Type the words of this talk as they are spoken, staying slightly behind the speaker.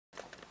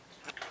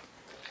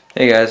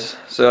Hey guys,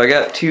 so I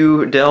got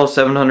two Dell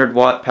 700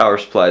 watt power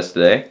supplies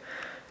today.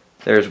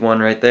 There's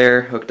one right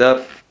there hooked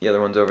up, the other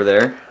one's over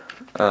there.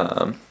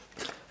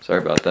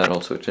 Sorry about that,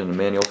 I'll switch into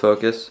manual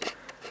focus.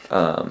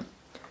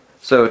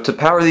 So to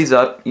power these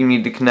up, you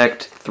need to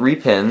connect 3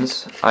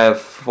 pins. I have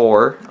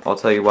 4, I'll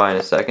tell you why in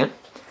a second.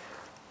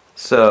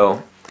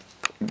 So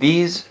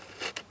these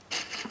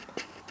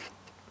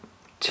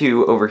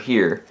 2 over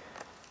here,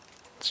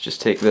 let's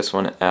just take this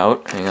one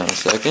out, hang on a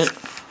second.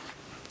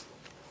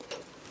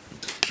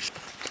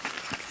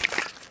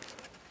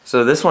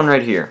 So this one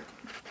right here,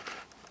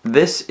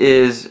 this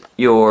is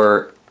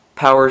your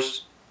power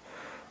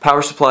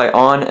supply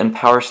on and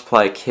power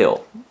supply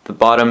kill, the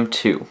bottom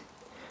 2.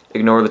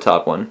 Ignore the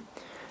top one.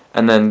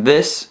 And then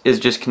this is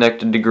just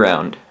connected to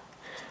ground.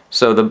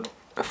 So the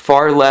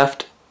far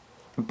left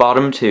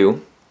bottom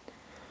 2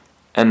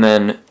 and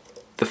then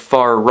the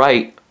far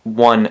right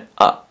 1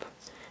 up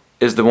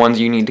is the ones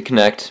you need to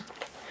connect,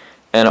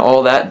 and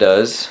all that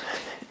does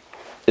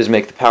is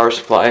make the power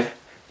supply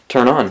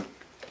turn on.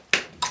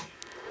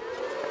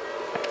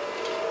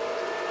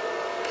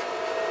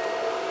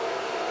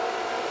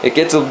 It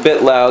gets a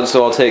bit loud,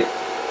 so I'll take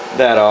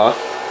that off,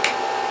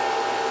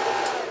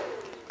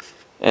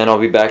 and I'll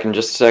be back in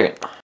just a second.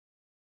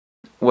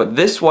 What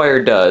this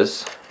wire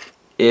does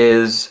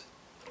is,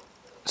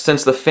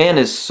 since the fan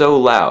is so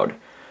loud,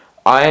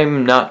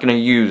 I'm not going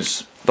to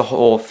use the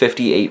whole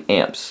 58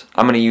 amps.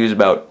 I'm going to use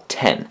about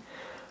 10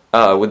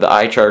 with the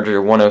iCharger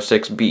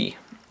 106B,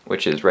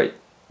 which is right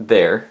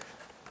there.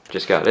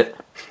 Just got it.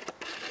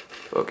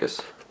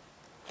 Focus.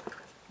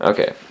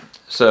 Okay,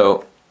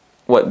 so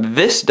what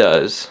this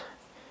does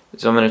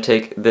is I'm going to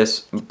take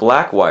this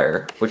black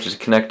wire, which is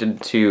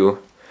connected to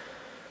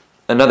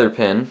another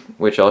pin,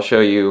 which I'll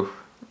show you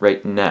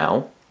right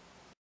now.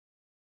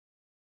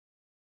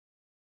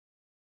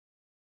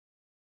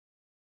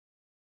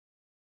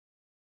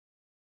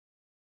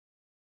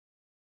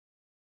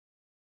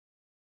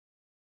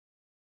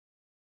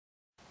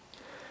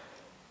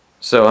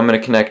 So I'm going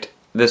to connect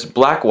this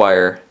black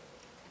wire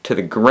to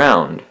the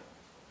ground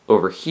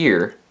over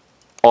here.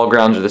 All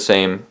grounds are the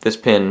same. This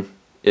pin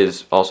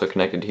is also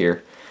connected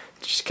here.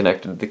 It's just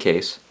connected to the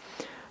case.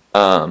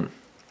 So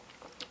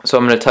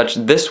I'm going to touch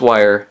this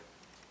wire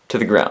to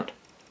the ground.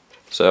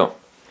 So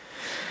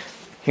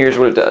here's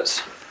what it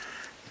does.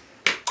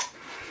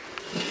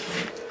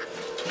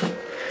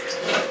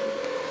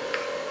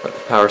 Let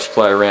the power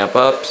supply ramp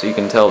up so you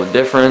can tell the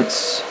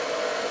difference.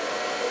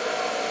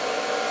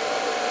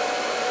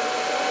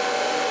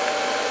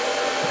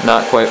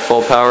 Not quite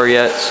full power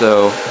yet,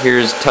 so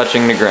here's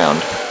touching the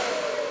ground.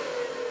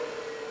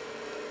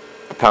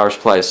 The power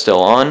supply is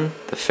still on,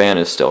 the fan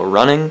is still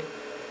running,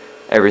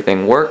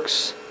 everything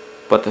works,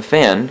 but the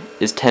fan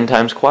is 10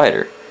 times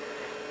quieter.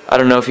 I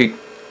don't know if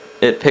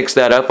it picks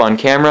that up on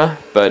camera,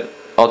 but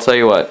I'll tell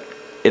you what,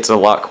 it's a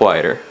lot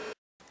quieter.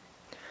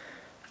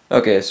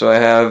 Okay, so I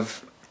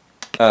have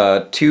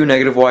 2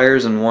 negative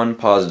wires and 1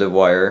 positive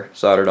wire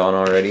soldered on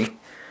already.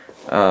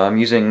 I'm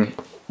using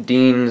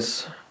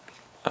Dean's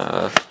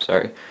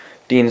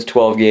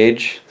 12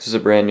 gauge. This is a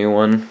brand new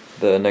one.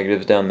 The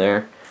negative's down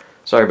there.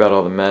 Sorry about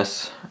all the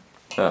mess.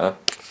 Going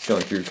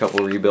through a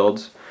couple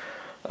rebuilds.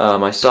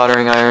 My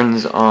soldering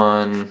irons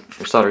on,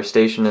 or solder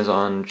station is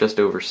on just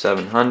over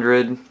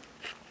 700.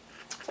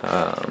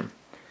 I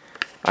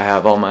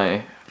have all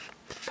my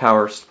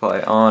power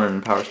supply on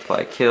and power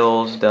supply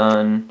kills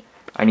done.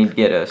 I need to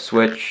get a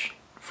switch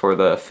for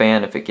the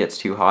fan if it gets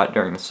too hot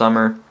during the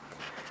summer.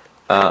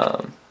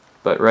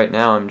 But right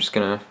now I'm just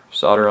going to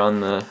solder on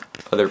the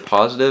other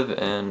positive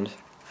and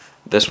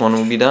this one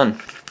will be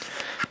done.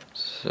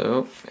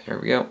 So there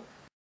we go.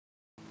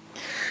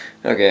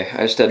 Okay,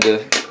 I just had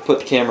to put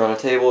the camera on a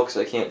table because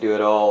I can't do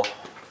it all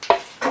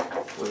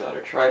without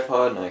a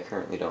tripod, and I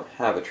currently don't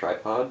have a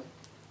tripod.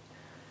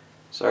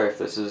 Sorry if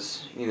this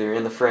is either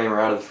in the frame or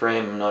out of the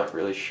frame, I'm not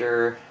really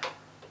sure.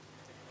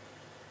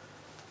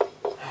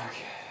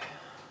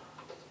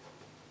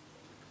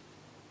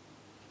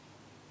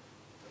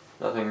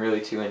 Nothing really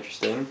too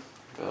interesting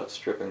about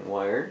stripping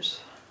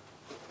wires.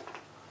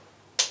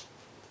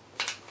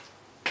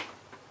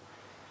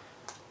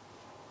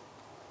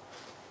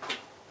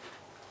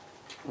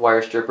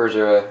 Wire strippers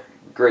are a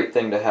great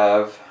thing to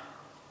have,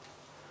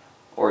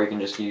 or you can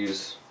just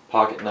use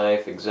pocket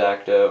knife,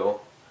 X-Acto,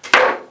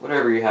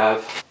 whatever you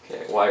have.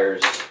 Okay,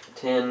 wires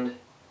tinned,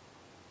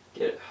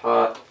 get it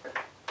hot,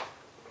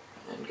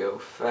 and go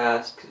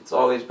fast, because it's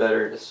always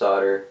better to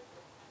solder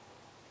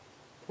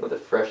with a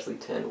freshly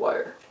tinned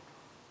wire.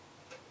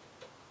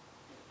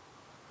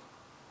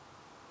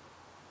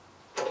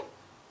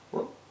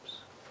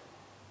 Whoops.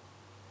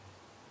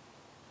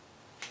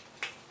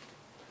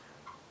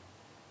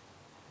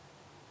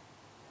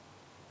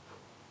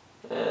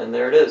 And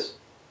there it is.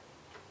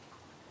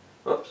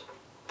 Whoops.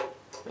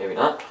 Maybe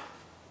not.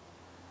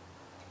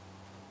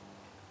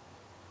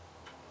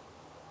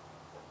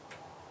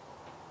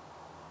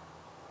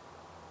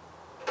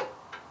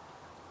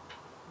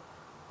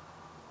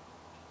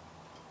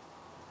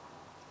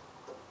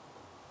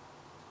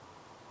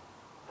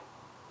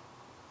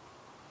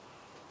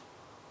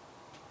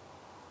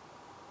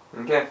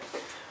 Okay,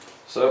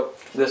 so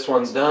this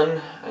one's done.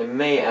 I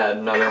may add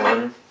another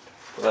one,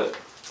 but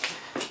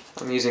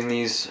I'm using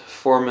these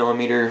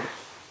 4mm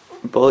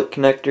bullet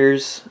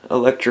connectors,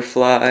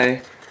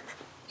 Electrofly.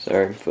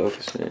 Sorry, I'm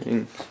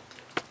focusing.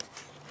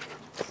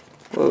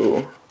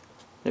 Whoa,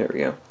 there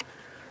we go.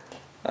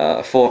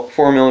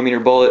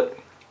 4mm bullet.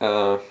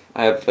 I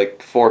have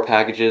like 4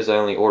 packages. I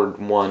only ordered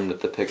one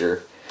that the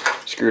picker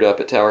screwed up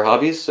at Tower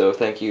Hobbies, so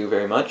thank you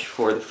very much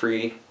for the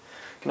free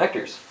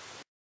connectors.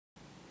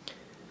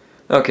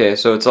 Okay,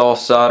 so it's all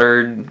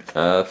soldered.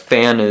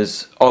 Fan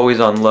is always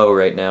on low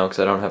right now because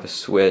I don't have a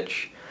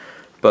switch,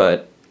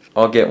 but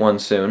I'll get one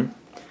soon.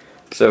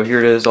 So here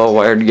it is, all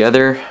wired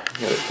together.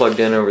 Got it plugged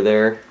in over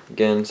there.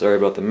 Again, sorry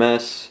about the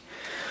mess.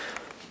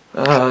 2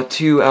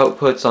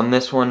 outputs on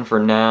this one for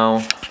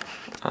now.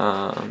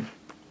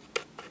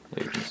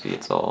 There you can see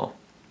it's all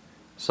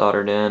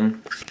soldered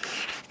in.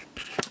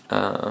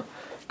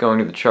 Going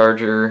to the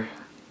charger,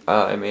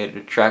 I made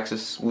a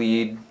Traxxas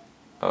lead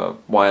a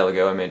while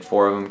ago. I made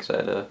 4 of them because I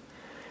had a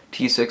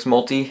T6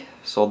 multi.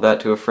 Sold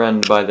that to a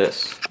friend to buy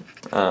this.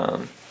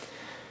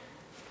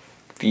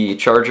 The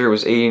charger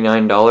was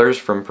 $89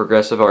 from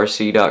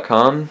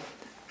ProgressiveRC.com.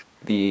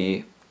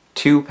 The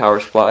 2 power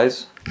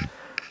supplies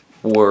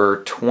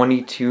were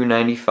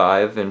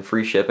 $22.95 and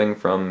free shipping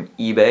from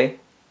eBay.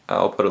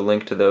 I'll put a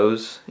link to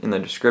those in the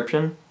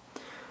description.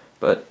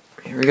 But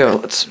here we go,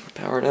 let's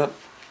power it up.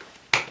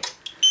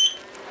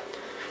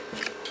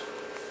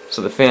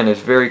 So the fan is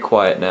very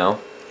quiet now.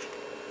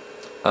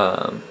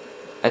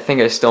 I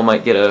think I still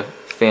might get a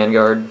fan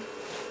guard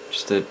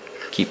just to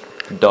keep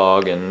the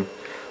dog and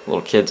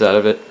little kids out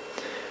of it.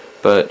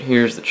 But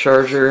here's the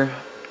charger.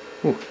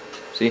 Ooh,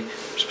 see,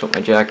 just put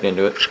my jacket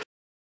into it.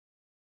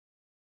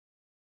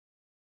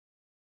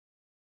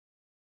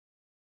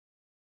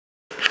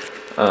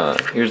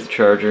 Here's the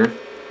charger.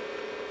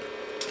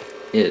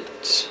 There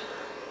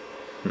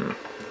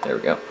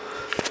we go.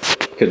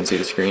 Couldn't see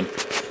the screen.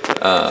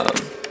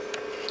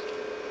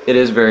 It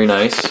is very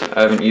nice.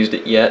 I haven't used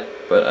it yet,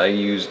 but I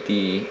used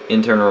the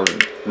internal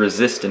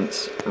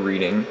resistance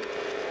reading.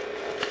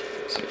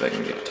 Let's see if I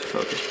can get it to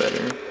focus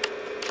better.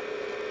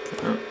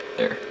 Oh,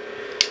 there.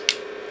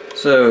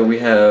 So we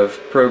have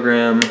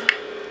program,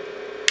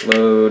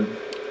 load,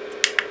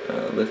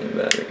 lithium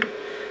battery,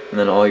 and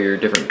then all your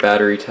different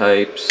battery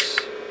types.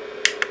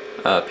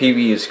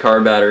 PV is car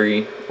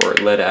battery or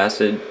lead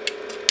acid.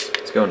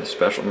 Let's go into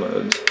special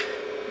modes.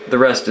 The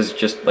rest is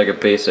just like a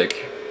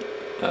basic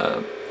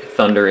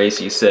Thunder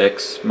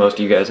AC6. Most of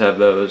you guys have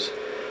those.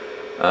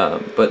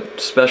 But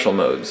special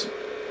modes.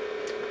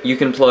 You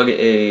can plug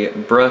a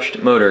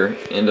brushed motor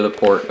into the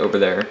port over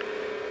there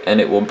and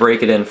it will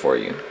break it in for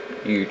you.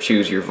 You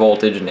choose your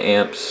voltage and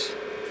amps,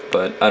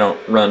 but I don't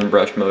run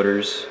brushed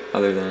motors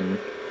other than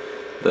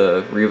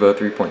the Revo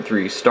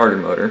 3.3 starter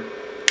motor.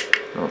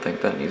 I don't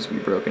think that needs to be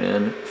broken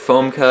in.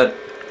 Foam cut,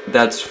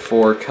 that's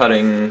for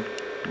cutting,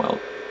 well,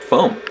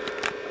 foam.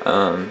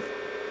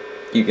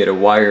 You get a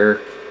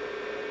wire.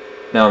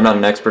 Now, I'm not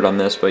an expert on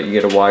this, but you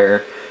get a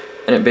wire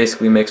and it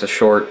basically makes a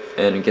short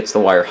and it gets the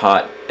wire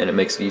hot and it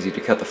makes it easy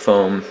to cut the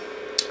foam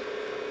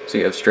so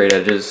you have straight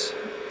edges.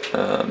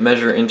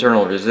 Measure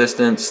internal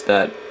resistance,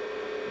 that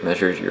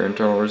measures your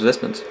internal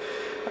resistance.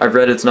 I've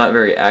read it's not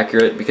very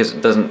accurate because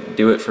it doesn't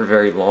do it for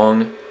very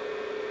long,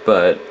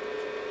 but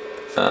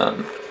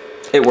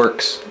it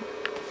works.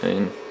 I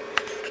mean,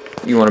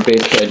 you want a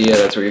basic idea,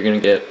 that's what you're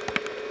going to get.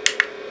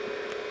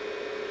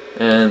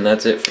 And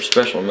that's it for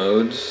special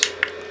modes.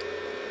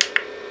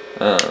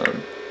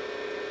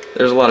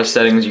 There's a lot of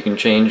settings you can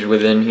change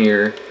within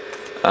here.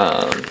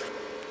 I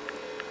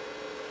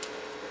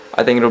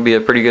think it'll be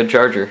a pretty good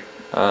charger.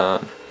 The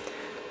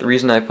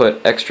reason I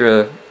put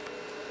extra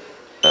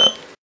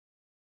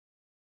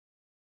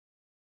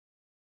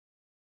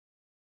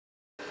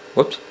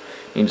whoops,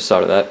 need to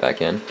solder that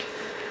back in.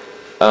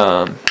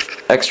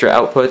 Extra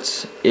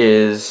outputs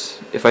is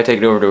if I take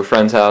it over to a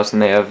friend's house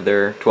and they have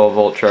their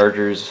 12-volt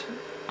chargers,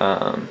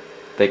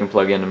 they can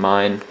plug into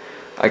mine.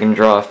 I can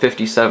draw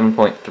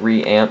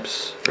 57.3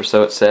 amps, or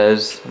so it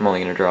says. I'm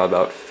only going to draw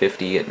about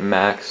 50 at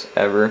max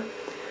ever.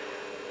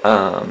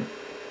 But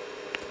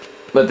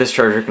this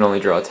charger can only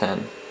draw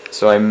 10.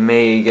 So I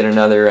may get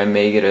another, I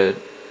may get a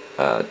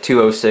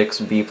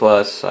 206 B+, I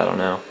don't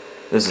know.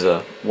 This is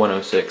a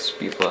 106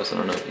 B+, I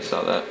don't know if you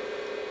saw that.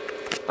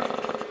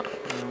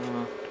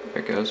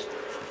 There it goes.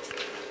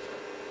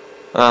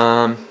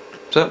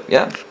 So,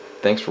 yeah,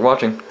 thanks for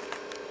watching.